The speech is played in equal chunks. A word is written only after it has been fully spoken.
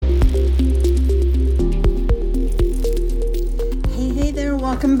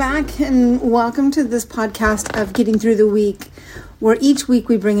Welcome back and welcome to this podcast of Getting Through the Week, where each week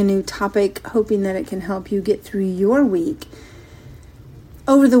we bring a new topic, hoping that it can help you get through your week.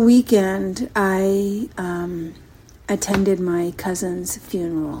 Over the weekend, I attended my cousin's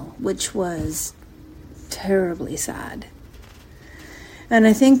funeral, which was terribly sad. And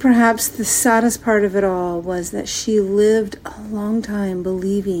I think perhaps the saddest part of it all was that she lived a long time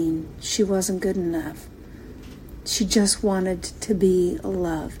believing she wasn't good enough. She just wanted to be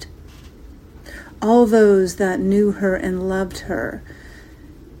loved. All those that knew her and loved her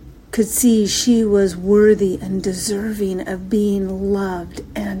could see she was worthy and deserving of being loved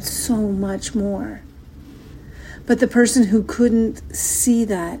and so much more. But the person who couldn't see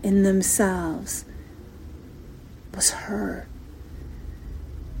that in themselves was her.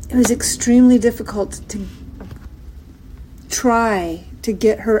 It was extremely difficult to try to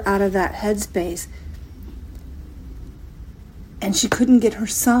get her out of that headspace. And she couldn't get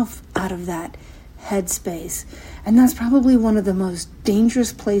herself out of that headspace. And that's probably one of the most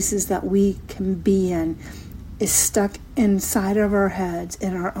dangerous places that we can be in, is stuck inside of our heads,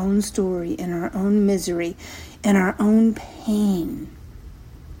 in our own story, in our own misery, in our own pain.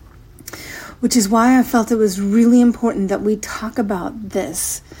 Which is why I felt it was really important that we talk about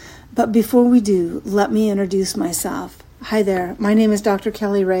this. But before we do, let me introduce myself. Hi there, my name is Dr.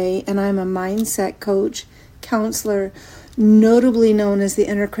 Kelly Ray, and I'm a mindset coach, counselor, notably known as the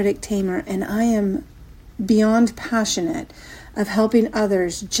inner critic tamer, and I am beyond passionate of helping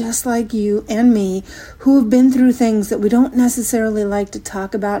others just like you and me who have been through things that we don't necessarily like to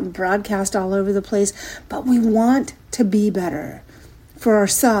talk about and broadcast all over the place, but we want to be better for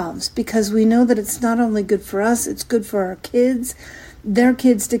ourselves because we know that it's not only good for us, it's good for our kids, their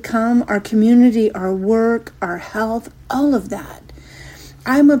kids to come, our community, our work, our health, all of that.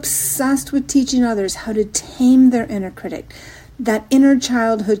 I'm obsessed with teaching others how to tame their inner critic, that inner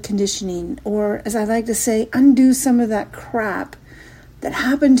childhood conditioning, or as I like to say, undo some of that crap that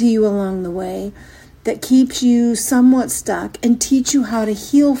happened to you along the way that keeps you somewhat stuck, and teach you how to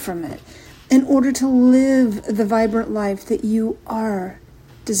heal from it in order to live the vibrant life that you are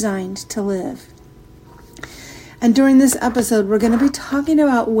designed to live. And during this episode, we're going to be talking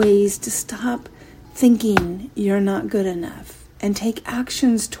about ways to stop thinking you're not good enough and take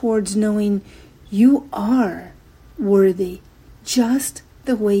actions towards knowing you are worthy just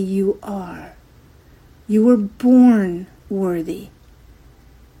the way you are. You were born worthy.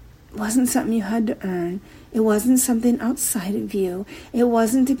 It wasn't something you had to earn. It wasn't something outside of you. It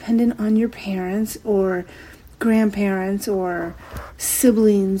wasn't dependent on your parents or grandparents or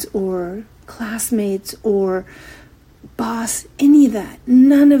siblings or classmates or boss, any of that.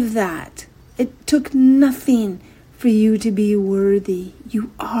 None of that. It took nothing for you to be worthy.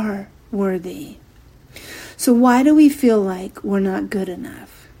 You are worthy. So why do we feel like we're not good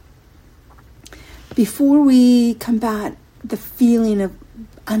enough? Before we combat the feeling of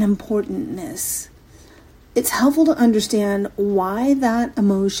unimportantness, it's helpful to understand why that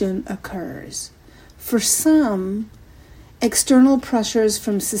emotion occurs. For some, external pressures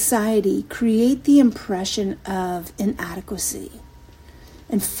from society create the impression of inadequacy.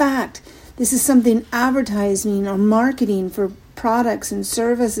 In fact, this is something advertising or marketing for products and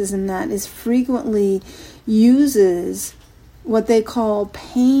services and that is frequently uses what they call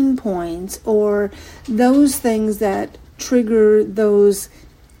pain points, or those things that trigger those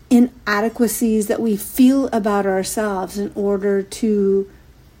inadequacies that we feel about ourselves in order to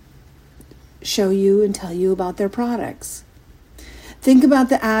show you and tell you about their products. Think about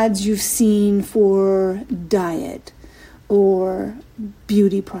the ads you've seen for diet or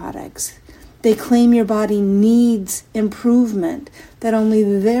beauty products. They claim your body needs improvement, that only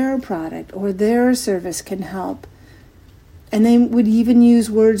their product or their service can help. And they would even use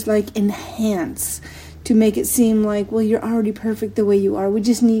words like enhance to make it seem like, well, you're already perfect the way you are. We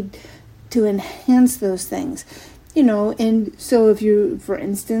just need to enhance those things. You know, and so if you're, for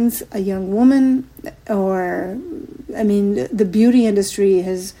instance, a young woman, or, the beauty industry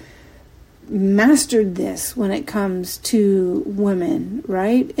has mastered this when it comes to women,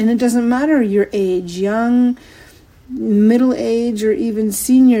 right? And it doesn't matter your age, young, middle age, or even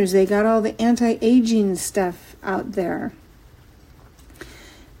seniors. They got all the anti-aging stuff out there.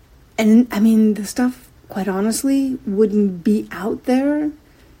 And the stuff, quite honestly, wouldn't be out there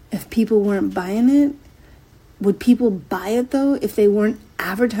if people weren't buying it. Would people buy it though if they weren't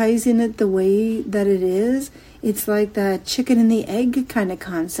advertising it the way that it is? It's like the chicken and the egg kind of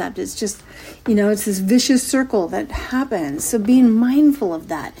concept. It's just, it's this vicious circle that happens. So being mindful of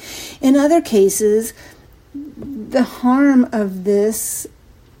that. In other cases, the harm of this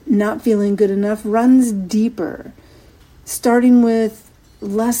not feeling good enough runs deeper, starting with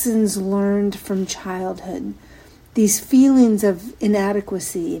lessons learned from childhood. These feelings of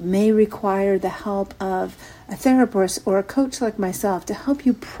inadequacy may require the help of a therapist or a coach like myself to help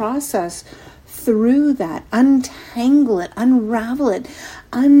you process through that, untangle it, unravel it,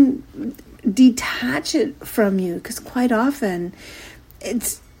 detach it from you. Because quite often,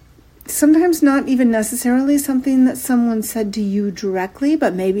 it's sometimes not even necessarily something that someone said to you directly,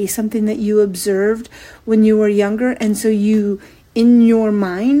 but maybe something that you observed when you were younger. And so you, in your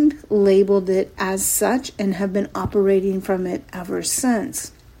mind, labeled it as such and have been operating from it ever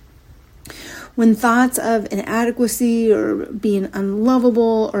since. When thoughts of inadequacy or being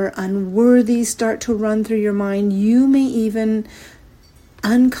unlovable or unworthy start to run through your mind, you may even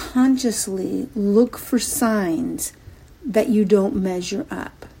unconsciously look for signs that you don't measure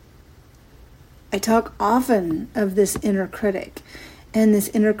up. I talk often of this inner critic, and this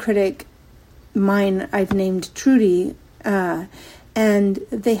inner critic, mine I've named Trudy, and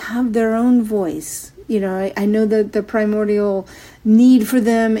they have their own voice. You know, I know that the primordial need for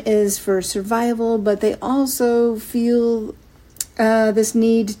them is for survival, but they also feel this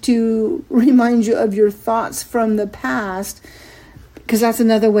need to remind you of your thoughts from the past, because that's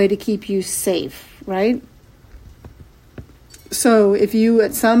another way to keep you safe, right? So if you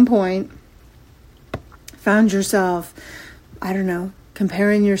at some point found yourself, I don't know,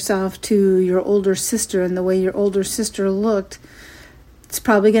 comparing yourself to your older sister and the way your older sister looked, it's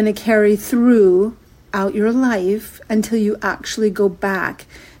probably going to carry through out your life until you actually go back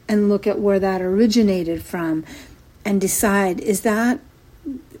and look at where that originated from and decide, is that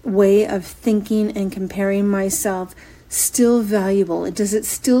way of thinking and comparing myself still valuable? Does it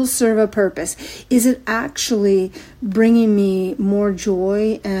still serve a purpose? Is it actually bringing me more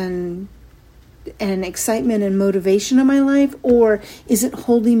joy and excitement and motivation in my life, or is it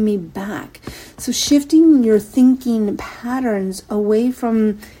holding me back? So shifting your thinking patterns away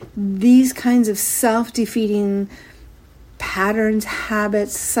from these kinds of self-defeating patterns,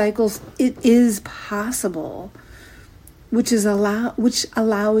 habits, cycles, it is possible, which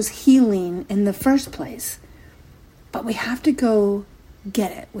allows healing in the first place. But we have to go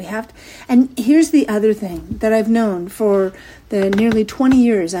get it. And here's the other thing that I've known for the nearly 20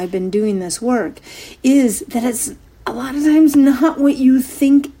 years I've been doing this work, is that it's a lot of times not what you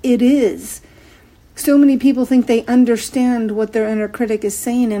think it is. So many people think they understand what their inner critic is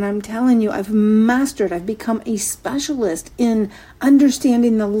saying, and I'm telling you, I've become a specialist in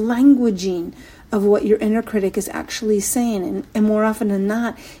understanding the languaging of what your inner critic is actually saying. And more often than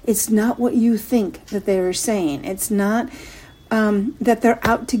not, it's not what you think that they're saying. It's not that they're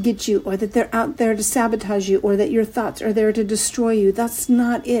out to get you, or that they're out there to sabotage you, or that your thoughts are there to destroy you. That's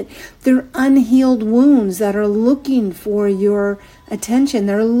not it. They're unhealed wounds that are looking for your attention.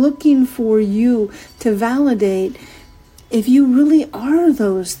 They're looking for you to validate if you really are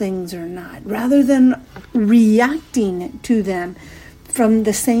those things or not, rather than reacting to them from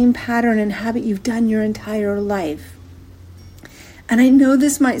the same pattern and habit you've done your entire life. And I know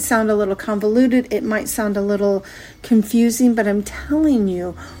this might sound a little convoluted, it might sound a little confusing, but I'm telling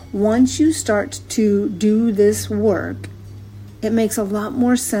you, once you start to do this work, it makes a lot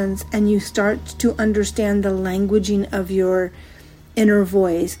more sense, and you start to understand the languaging of your inner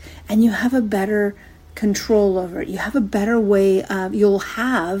voice, and you have a better control over it. You'll have a better way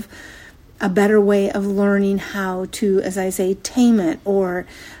of learning how to, as I say, tame it, or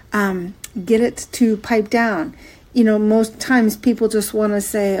get it to pipe down. You know, most times people just want to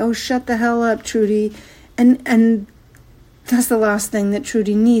say, oh, shut the hell up, Trudy. And that's the last thing that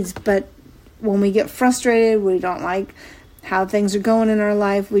Trudy needs. But when we get frustrated, we don't like how things are going in our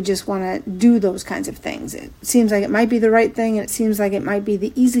life, we just want to do those kinds of things. It seems like it might be the right thing, and it seems like it might be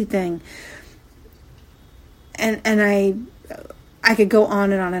the easy thing. And I could go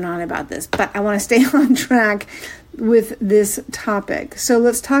on and on and on about this, but I want to stay on track with this topic. So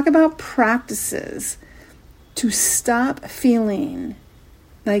let's talk about practices to stop feeling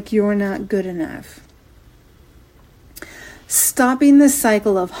like you're not good enough. Stopping the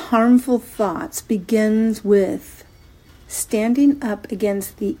cycle of harmful thoughts begins with standing up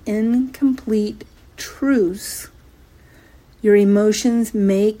against the incomplete truths your emotions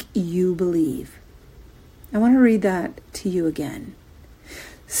make you believe. I want to read that to you again.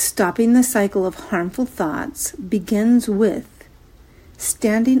 Stopping the cycle of harmful thoughts begins with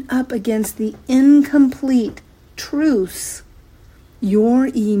standing up against the incomplete truths your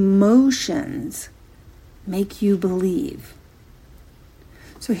emotions make you believe.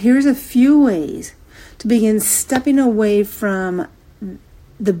 So here's a few ways to begin stepping away from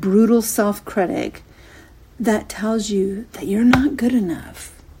the brutal self-critic that tells you that you're not good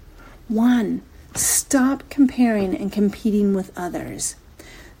enough. 1, stop comparing and competing with others.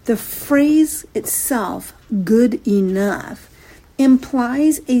 The phrase itself, good enough,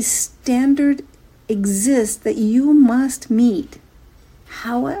 implies a standard exists that you must meet.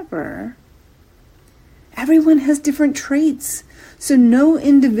 However, everyone has different traits, so no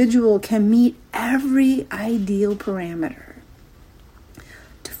individual can meet every ideal parameter.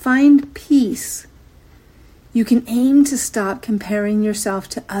 To find peace, you can aim to stop comparing yourself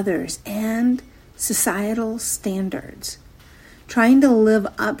to others and societal standards. Trying to live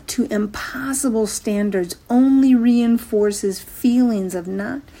up to impossible standards only reinforces feelings of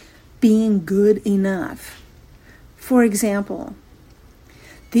not being good enough. For example,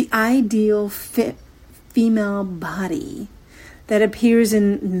 the ideal fit female body that appears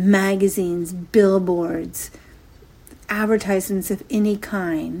in magazines, billboards, advertisements of any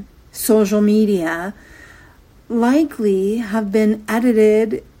kind, social media, likely have been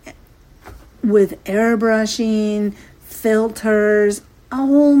edited with airbrushing, filters, a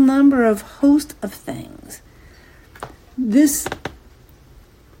whole host of things. This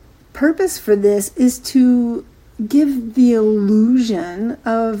purpose for this is to give the illusion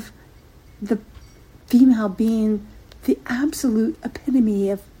of the female being the absolute epitome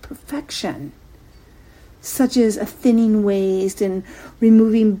of perfection, such as a thinning waist and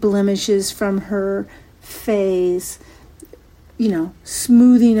removing blemishes from her face,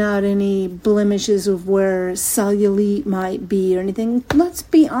 smoothing out any blemishes of where cellulite might be or anything. Let's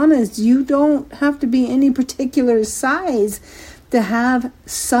be honest, you don't have to be any particular size to have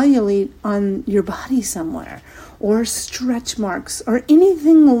cellulite on your body somewhere, or stretch marks, or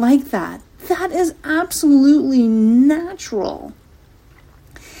anything like that. That is absolutely natural.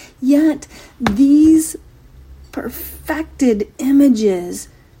 Yet, these perfected images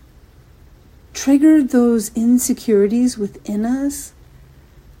trigger those insecurities within us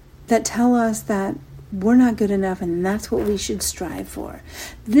that tell us that we're not good enough and that's what we should strive for.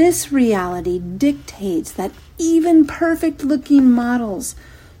 This reality dictates that even perfect-looking models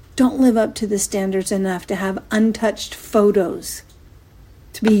don't live up to the standards enough to have untouched photos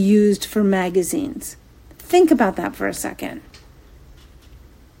to be used for magazines. Think about that for a second.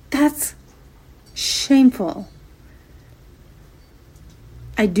 That's shameful.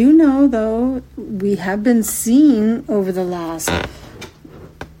 I do know, though, we have been seeing over the last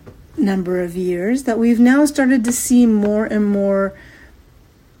number of years that we've now started to see more and more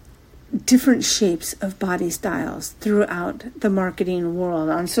different shapes of body styles throughout the marketing world.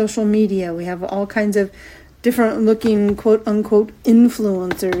 On social media, we have all kinds of different looking, quote unquote,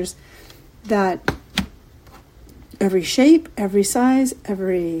 influencers that every shape, every size,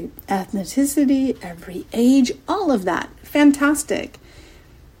 every ethnicity, every age, all of that. Fantastic.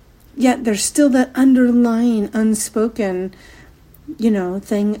 Yet there's still that underlying unspoken,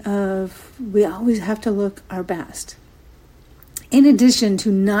 thing of we always have to look our best. In addition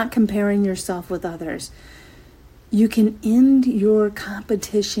to not comparing yourself with others, you can end your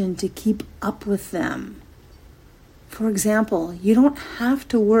competition to keep up with them. For example, you don't have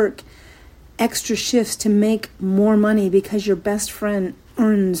to work extra shifts to make more money because your best friend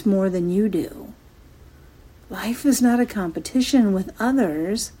earns more than you do. Life is not a competition with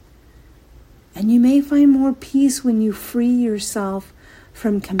others. And you may find more peace when you free yourself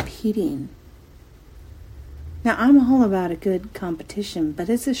from competing. Now, I'm all about a good competition, but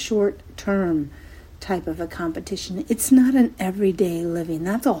it's a short-term type of a competition. It's not an everyday living.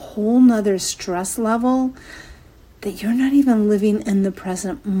 That's a whole nother stress level that you're not even living in the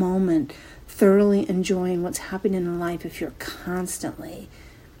present moment, thoroughly enjoying what's happening in life if you're constantly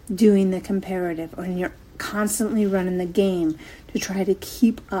doing the comparative or you're constantly running the game to try to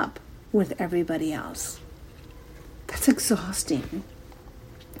keep up with everybody else. That's exhausting.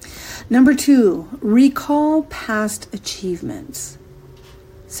 Number 2, recall past achievements.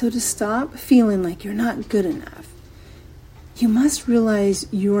 So to stop feeling like you're not good enough, you must realize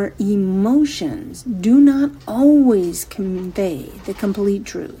your emotions do not always convey the complete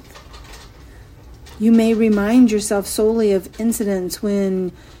truth. You may remind yourself solely of incidents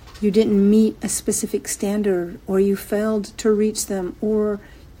when you didn't meet a specific standard, or you failed to reach them, or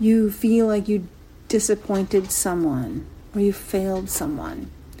you feel like you disappointed someone or you failed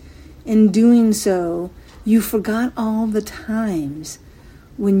someone. In doing so, you forgot all the times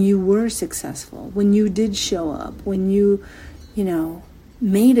when you were successful, when you did show up, when you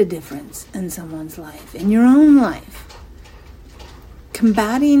made a difference in someone's life, in your own life.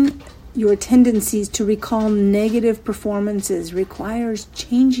 Combating your tendencies to recall negative performances requires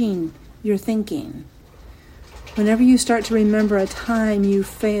changing your thinking. Whenever you start to remember a time you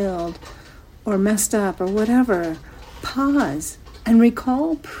failed or messed up or whatever, pause and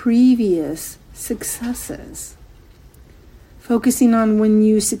recall previous successes. Focusing on when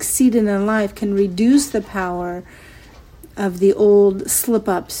you succeeded in life can reduce the power of the old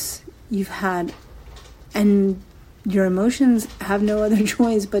slip-ups you've had, and your emotions have no other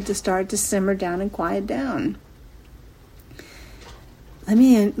choice but to start to simmer down and quiet down. Let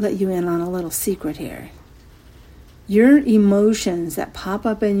me let you in on a little secret here. Your emotions that pop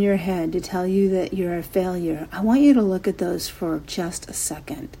up in your head to tell you that you're a failure, I want you to look at those for just a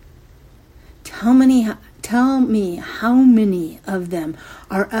second. Tell me how many of them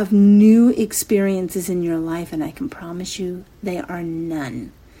are of new experiences in your life, and I can promise you they are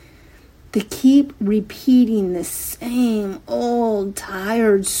none. They keep repeating the same old,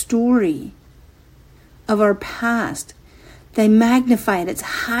 tired story of our past. They magnify it. It's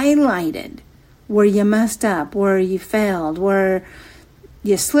highlighted where you messed up, where you failed, where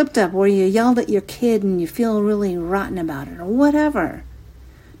you slipped up, where you yelled at your kid and you feel really rotten about it, or whatever.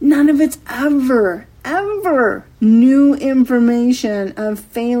 None of it's ever new information of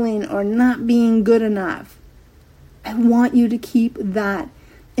failing or not being good enough. I want you to keep that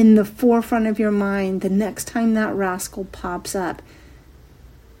in the forefront of your mind the next time that rascal pops up.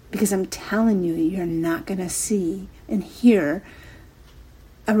 Because I'm telling you, you're not going to see and hear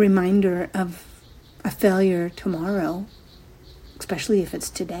a reminder of a failure tomorrow, especially if it's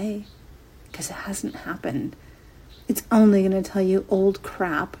today, because it hasn't happened. It's only going to tell you old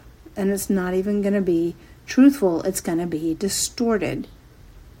crap, and it's not even going to be truthful. It's going to be distorted.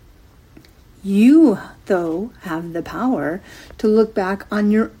 You, though, have the power to look back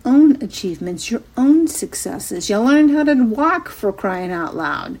on your own achievements, your own successes. You learned how to walk, for crying out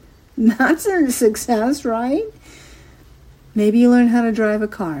loud. That's a success, right? Maybe you learned how to drive a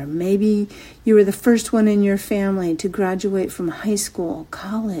car. Maybe you were the first one in your family to graduate from high school,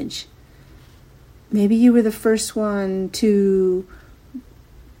 college. Maybe you were the first one to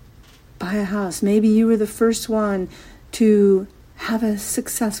buy a house. Maybe you were the first one to have a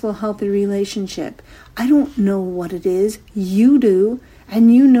successful, healthy relationship. I don't know what it is. You do.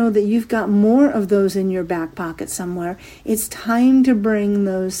 And you know that you've got more of those in your back pocket somewhere. It's time to bring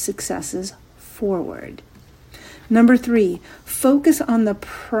those successes forward. Number 3, focus on the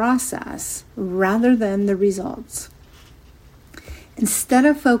process rather than the results. Instead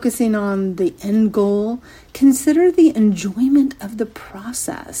of focusing on the end goal, consider the enjoyment of the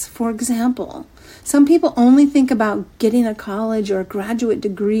process. For example, some people only think about getting a college or a graduate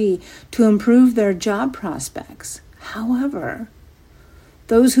degree to improve their job prospects. However,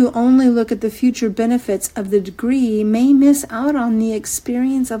 those who only look at the future benefits of the degree may miss out on the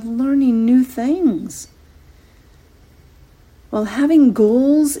experience of learning new things. While having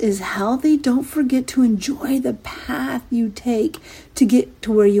goals is healthy, don't forget to enjoy the path you take to get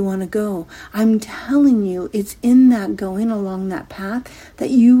to where you want to go. I'm telling you, it's in that going along that path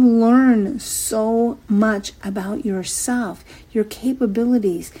that you learn so much about yourself, your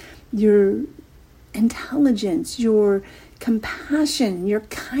capabilities, your intelligence, your compassion, your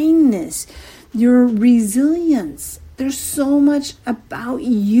kindness, your resilience. There's so much about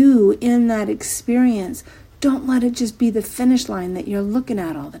you in that experience. Don't let it just be the finish line that you're looking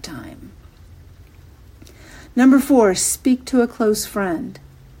at all the time. Number 4, speak to a close friend.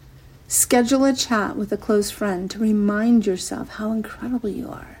 Schedule a chat with a close friend to remind yourself how incredible you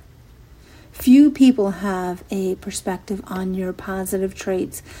are. Few people have a perspective on your positive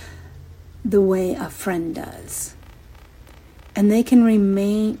traits the way a friend does. And they can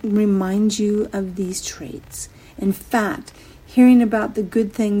remind you of these traits. In fact, hearing about the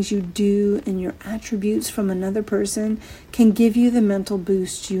good things you do and your attributes from another person can give you the mental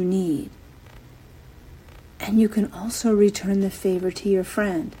boost you need. And you can also return the favor to your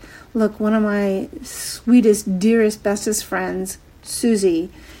friend. Look, one of my sweetest, dearest, bestest friends,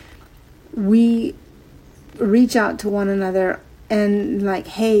 Susie, we reach out to one another and like,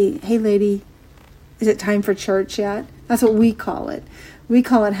 hey lady, is it time for church yet? That's what we call it. We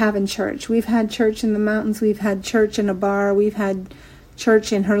call it having church. We've had church in the mountains. We've had church in a bar. We've had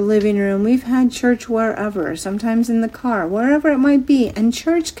church in her living room. We've had church wherever, sometimes in the car, wherever it might be. And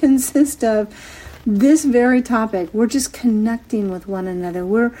church consists of this very topic. We're just connecting with one another.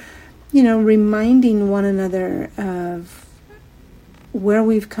 We're, reminding one another of where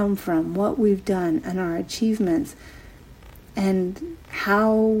we've come from, what we've done, and our achievements, and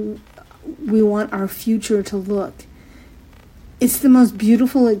how we want our future to look. It's the most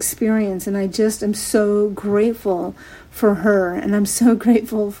beautiful experience, and I just am so grateful for her, and I'm so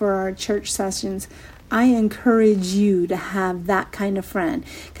grateful for our church sessions. I encourage you to have that kind of friend,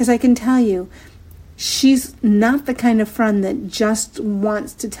 because I can tell you, she's not the kind of friend that just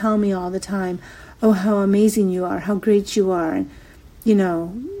wants to tell me all the time, oh, how amazing you are, how great you are,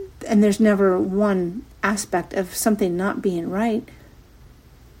 and there's never one aspect of something not being right,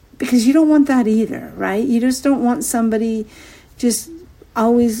 because you don't want that either, right? You just don't want somebody just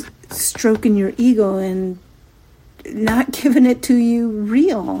always stroking your ego and not giving it to you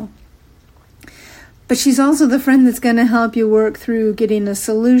real. But she's also the friend that's going to help you work through getting a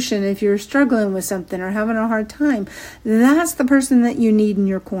solution if you're struggling with something or having a hard time. That's the person that you need in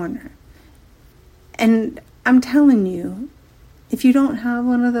your corner. And I'm telling you, if you don't have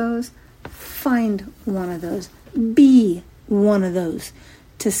one of those, find one of those. Be one of those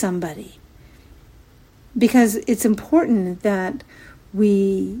to somebody. Because it's important that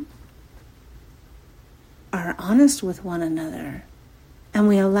we are honest with one another and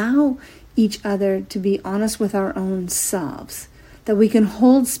we allow each other to be honest with our own selves, that we can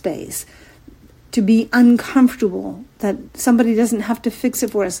hold space to be uncomfortable, that somebody doesn't have to fix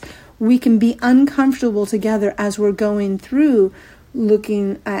it for us. We can be uncomfortable together as we're going through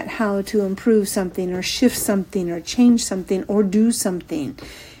looking at how to improve something or shift something or change something or do something.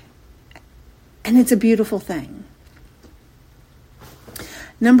 And it's a beautiful thing.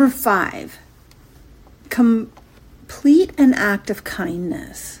 Number 5, complete an act of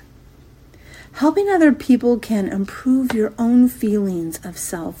kindness. Helping other people can improve your own feelings of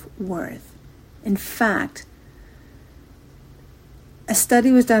self-worth. In fact, a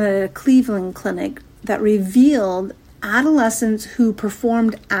study was done at a Cleveland clinic that revealed adolescents who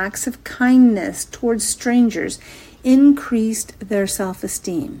performed acts of kindness towards strangers increased their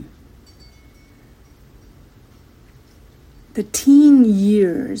self-esteem. The teen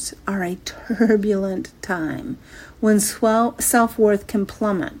years are a turbulent time when self-worth can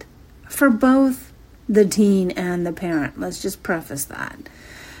plummet for both the teen and the parent. Let's just preface that.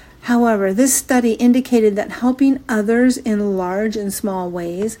 However, this study indicated that helping others in large and small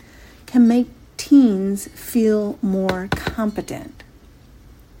ways can make teens feel more competent.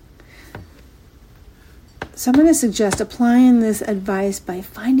 So I'm going to suggest applying this advice by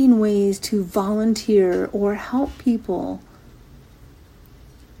finding ways to volunteer or help people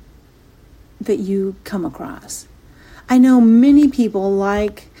that you come across. I know many people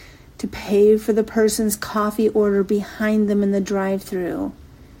like to pay for the person's coffee order behind them in the drive-thru,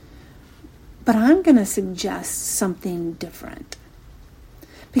 but I'm going to suggest something different.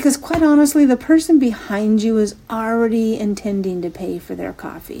 Because quite honestly, the person behind you is already intending to pay for their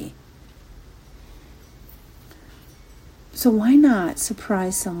coffee. So why not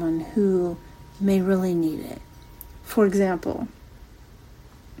surprise someone who may really need it? For example,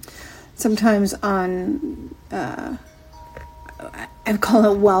 sometimes on, I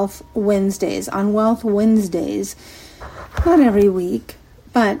call it Wealth Wednesdays. On Wealth Wednesdays, not every week,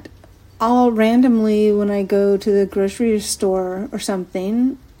 but I'll randomly, when I go to the grocery store or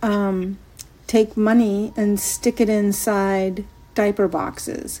something, take money and stick it inside diaper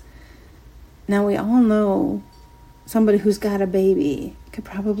boxes. Now, we all know somebody who's got a baby could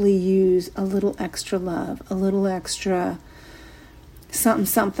probably use a little extra love, a little extra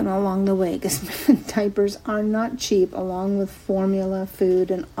something along the way, because diapers are not cheap, along with formula, food,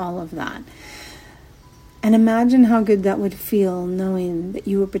 and all of that. And imagine how good that would feel, knowing that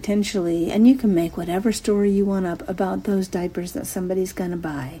you were potentially, and you can make whatever story you want up about those diapers that somebody's going to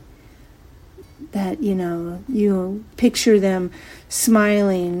buy. That, you picture them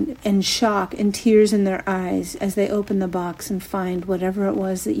smiling and shock and tears in their eyes as they open the box and find whatever it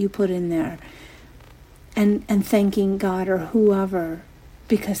was that you put in there. And thanking God or whoever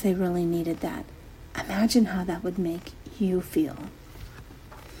because they really needed that. Imagine how that would make you feel.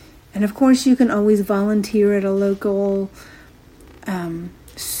 And of course, you can always volunteer at a local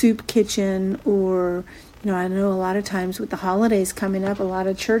soup kitchen, or, I know a lot of times with the holidays coming up, a lot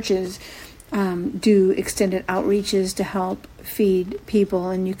of churches do extended outreaches to help feed people,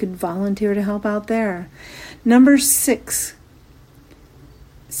 and you could volunteer to help out there. Number 6,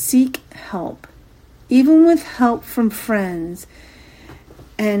 seek help. Even with help from friends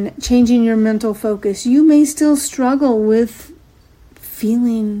and changing your mental focus, you may still struggle with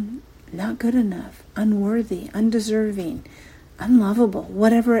feeling not good enough, unworthy, undeserving, unlovable,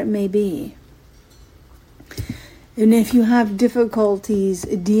 whatever it may be. And if you have difficulties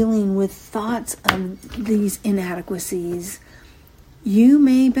dealing with thoughts of these inadequacies, you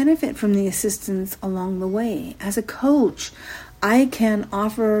may benefit from the assistance along the way. As a coach, I can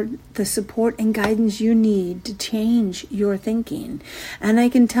offer the support and guidance you need to change your thinking. And I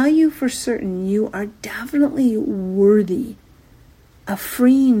can tell you for certain, you are definitely worthy of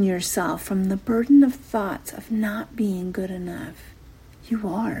freeing yourself from the burden of thoughts of not being good enough. You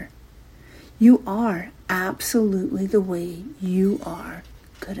are. You are absolutely the way you are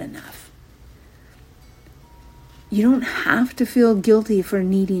good enough. You don't have to feel guilty for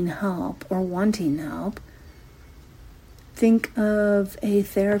needing help or wanting help. Think of a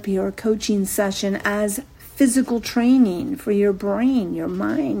therapy or coaching session as physical training for your brain, your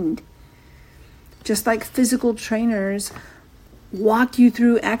mind. Just like physical trainers walk you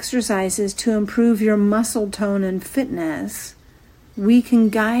through exercises to improve your muscle tone and fitness, we can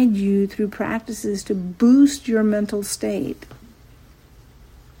guide you through practices to boost your mental state.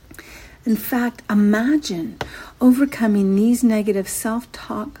 In fact, imagine overcoming these negative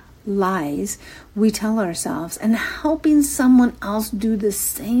self-talk lies we tell ourselves and helping someone else do the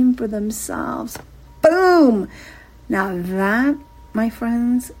same for themselves. Boom! Now that, my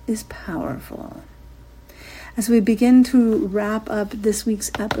friends, is powerful. As we begin to wrap up this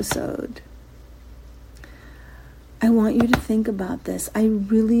week's episode, I want you to think about this. I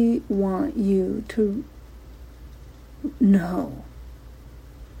really want you to know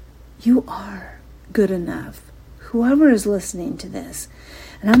you are good enough. Whoever is listening to this.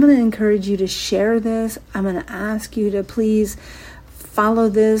 And I'm going to encourage you to share this. I'm going to ask you to please follow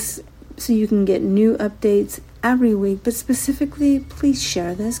this so you can get new updates every week. But specifically, please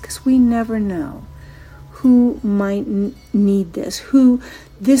share this because we never know who might need this. Who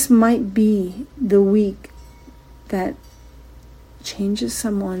this might be the week that changes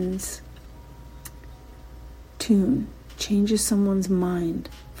someone's tune, changes someone's mind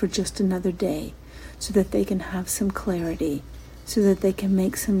for just another day so that they can have some clarity, so that they can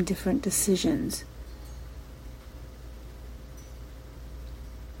make some different decisions.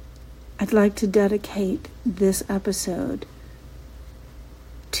 I'd like to dedicate this episode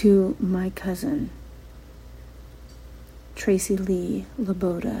to my cousin, Tracy Lee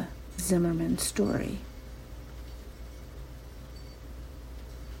Laboda Zimmerman's story,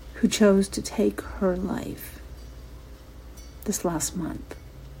 who chose to take her life this last month.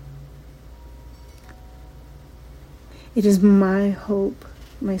 It is my hope,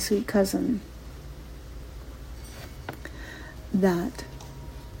 my sweet cousin, that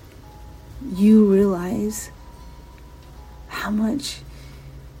you realize how much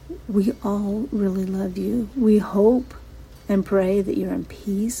we all really love you. We hope and pray that you're in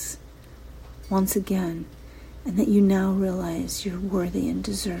peace once again, and that you now realize you're worthy and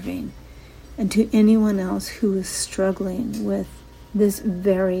deserving. And to anyone else who is struggling with this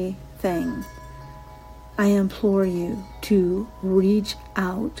very thing, I implore you to reach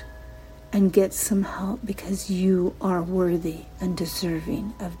out and get some help because you are worthy and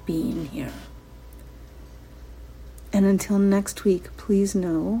deserving of being here. And until next week, please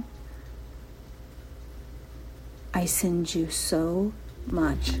know I send you so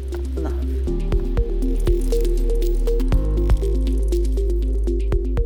much love.